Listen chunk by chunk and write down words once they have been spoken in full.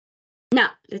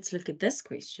Now, let's look at this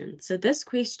question. So this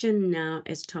question now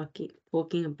is talking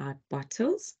about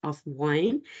bottles of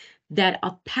wine that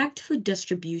are packed for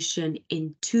distribution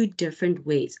in two different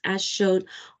ways, as shown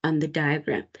on the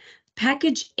diagram.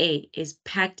 Package A is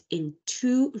packed in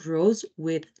 2 rows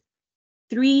with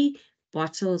 3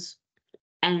 bottles,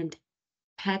 and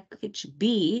package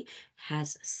B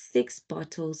has 6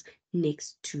 bottles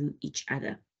next to each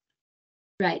other.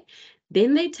 Right.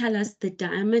 Then they tell us the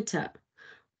diameter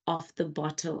of the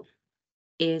bottle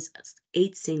is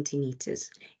 8 centimeters.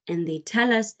 And they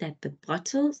tell us that the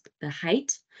bottles, the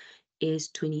height is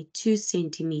 22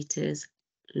 centimeters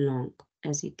long,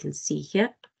 as you can see here.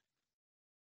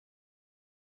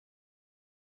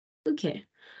 Okay.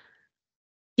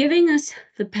 Giving us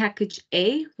the package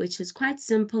A, which is quite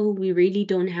simple. We really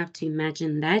don't have to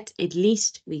imagine that. At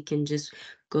least we can just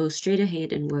go straight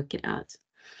ahead and work it out.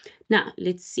 Now,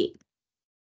 let's see.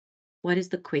 What is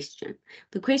the question?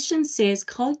 The question says,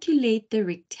 calculate the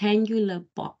rectangular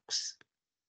box,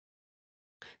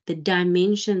 the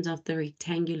dimensions of the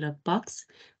rectangular box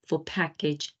for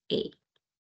package A.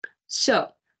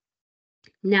 So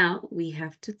now we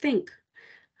have to think,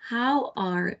 how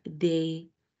are they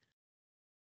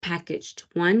packaged?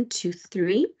 1, 2,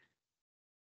 3.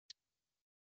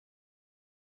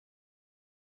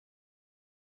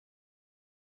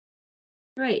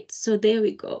 Right, so there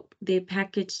we go. They're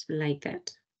packaged like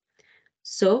that.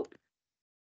 So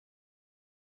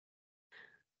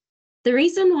the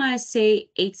reason why I say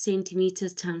 8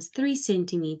 centimeters times 3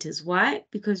 centimeters, why?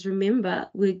 Because remember,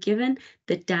 we're given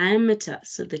the diameter.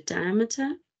 So the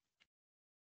diameter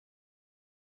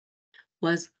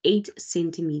was 8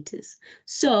 centimeters.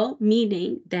 So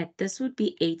meaning that this would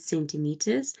be 8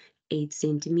 centimeters, 8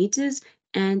 centimeters,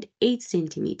 and 8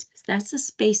 centimeters. That's the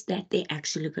space that they're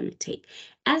actually going to take.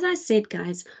 As I said,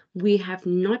 guys, we have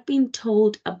not been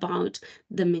told about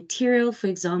the material. For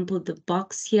example, the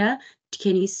box here,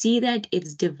 can you see that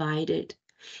it's divided?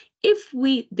 If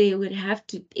they would have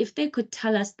to, if they could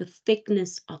tell us the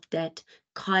thickness of that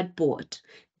cardboard,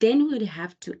 then we would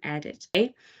have to add it.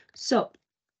 Okay? So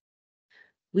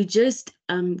we just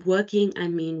working,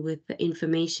 with the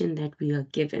information that we are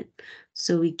given.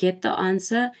 So we get the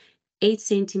answer, 8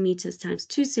 centimeters times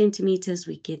 2 centimeters,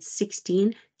 we get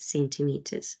 16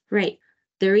 centimeters. Right.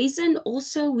 The reason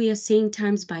also we are saying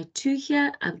times by 2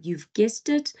 here, you've guessed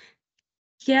it.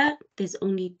 Here, there's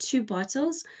only 2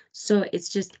 bottles, so it's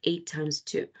just 8 times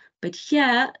 2. But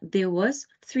here, there was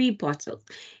 3 bottles.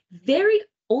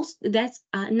 That's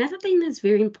another thing that's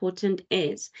very important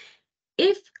is,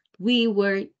 if they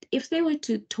were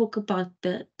to talk about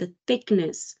the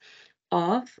thickness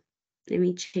of, let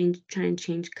me try and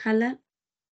change color.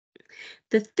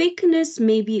 The thickness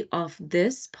maybe of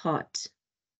this part,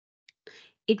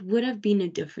 it would have been a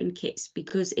different case,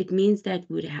 because it means that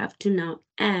we would have to now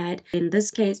add. In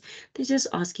this case, they're just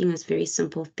asking us very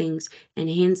simple things, and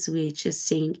hence we're just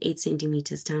saying 8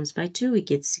 centimeters times by 2, we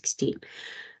get 16.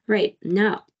 Right,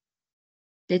 now,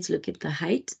 let's look at the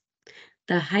height.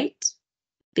 The height,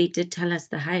 they did tell us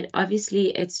the height.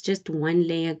 Obviously, it's just one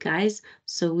layer, guys,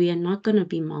 so we are not going to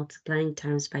be multiplying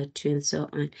times by 2 and so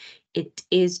on. It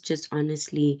is just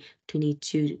honestly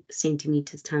 22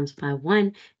 centimeters times by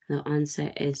 1. The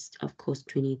answer is, of course,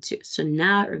 22. So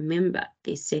now remember,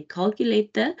 they said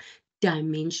calculate the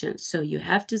dimensions. So you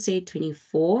have to say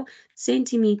 24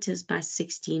 centimeters by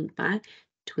 16 by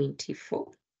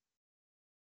 24.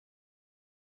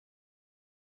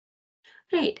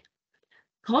 Right.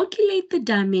 Calculate the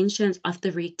dimensions of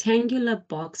the rectangular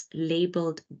box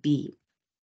labeled B.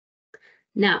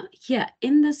 Now, here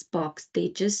in this box, they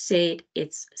just said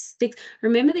it's 6.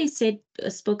 Remember they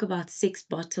spoke about 6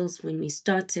 bottles when we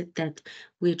started, that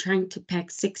we're trying to pack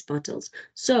 6 bottles.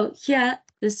 So here,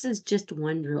 this is just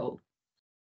one row.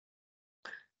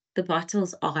 The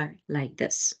bottles are like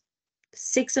this.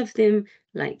 6 of them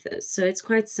like this. So it's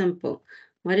quite simple.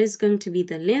 What is going to be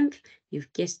the length?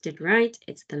 You've guessed it right.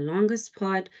 It's the longest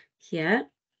part here.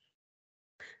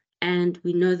 And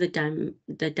we know the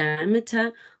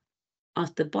diameter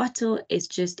of the bottle is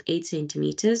just 8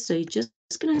 centimeters. So you're just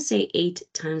going to say 8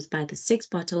 times by the 6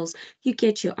 bottles. You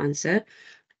get your answer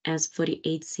as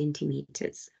 48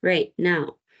 centimeters. Right,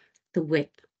 now, the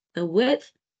width. The width,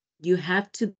 you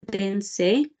have to then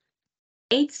say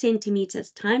 8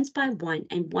 centimeters times by 1.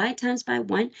 And why times by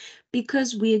 1?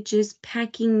 Because we're just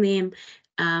packing them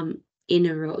in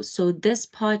a row. So this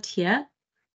part here,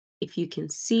 if you can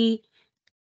see,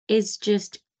 is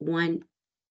just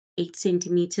 8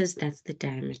 centimeters. That's the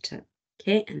diameter.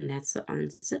 Okay, and that's the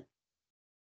answer.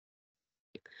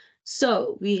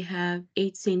 So we have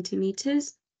 8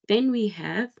 centimeters. Then we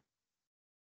have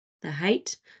the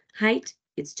height. Height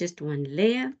it's just one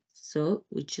layer. So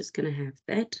we're just going to have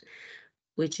that,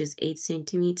 which is 8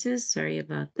 centimeters. Sorry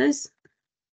about this.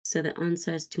 So the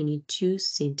answer is 22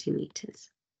 centimeters.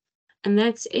 And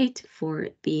that's it for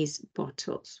these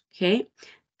bottles, okay?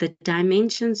 The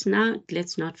dimensions now,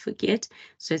 let's not forget.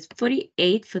 So it's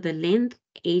 48 for the length,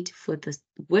 8 for the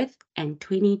width, and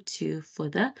 22 for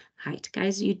the height.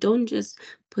 Guys, you don't just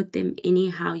put them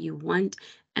anyhow you want.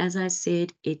 As I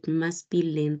said, it must be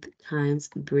length times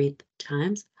breadth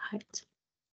times height.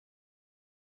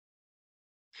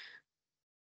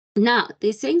 Now,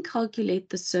 they're saying calculate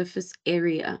the surface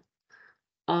area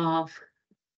of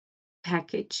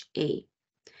package A.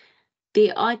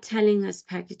 They are telling us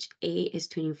package A is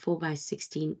 24 by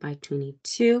 16 by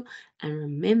 22. And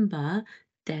remember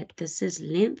that this is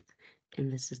length,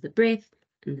 and this is the breadth,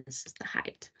 and this is the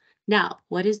height. Now,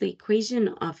 what is the equation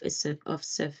of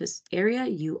surface area?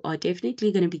 You are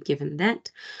definitely going to be given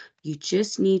that. You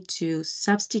just need to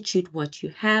substitute what you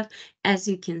have. As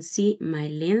you can see, my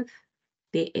length,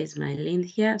 there is my length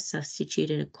here,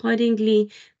 substituted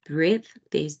accordingly. Breadth,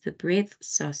 there's the breadth,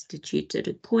 substituted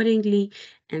accordingly.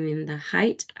 And then the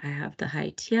height, I have the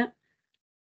height here,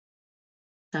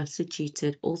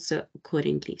 substituted also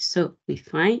accordingly. So we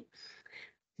find,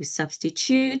 we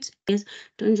substitute.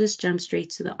 Don't just jump straight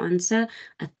to the answer.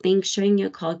 I think showing your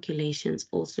calculations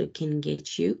also can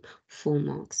get you 4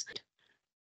 marks.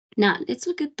 Now, let's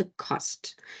look at the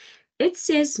cost. It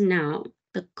says now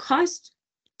the cost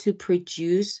to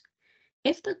produce,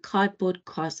 if the cardboard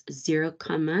costs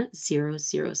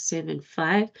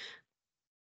 0,0075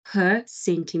 per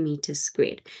centimeter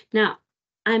squared. Now,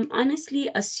 I'm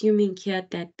honestly assuming here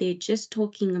that they're just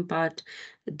talking about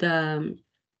the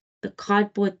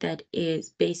cardboard that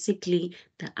is basically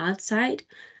the outside.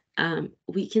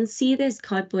 We can see there's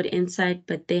cardboard inside,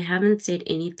 but they haven't said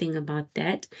anything about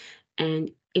that.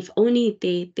 And if only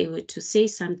they were to say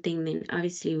something, then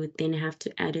obviously would then have to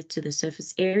add it to the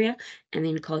surface area and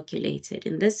then calculate it.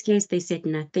 In this case, they said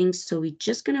nothing, so we're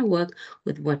just going to work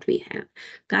with what we have.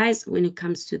 Guys, when it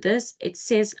comes to this, it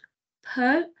says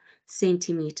per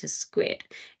centimeter squared,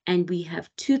 and we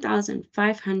have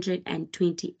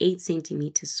 2,528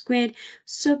 centimeters squared.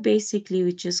 So basically,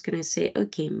 we're just going to say,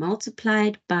 okay,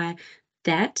 multiplied by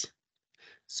that.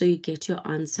 So you get your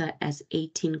answer as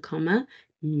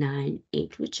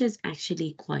 18,98, which is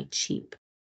actually quite cheap.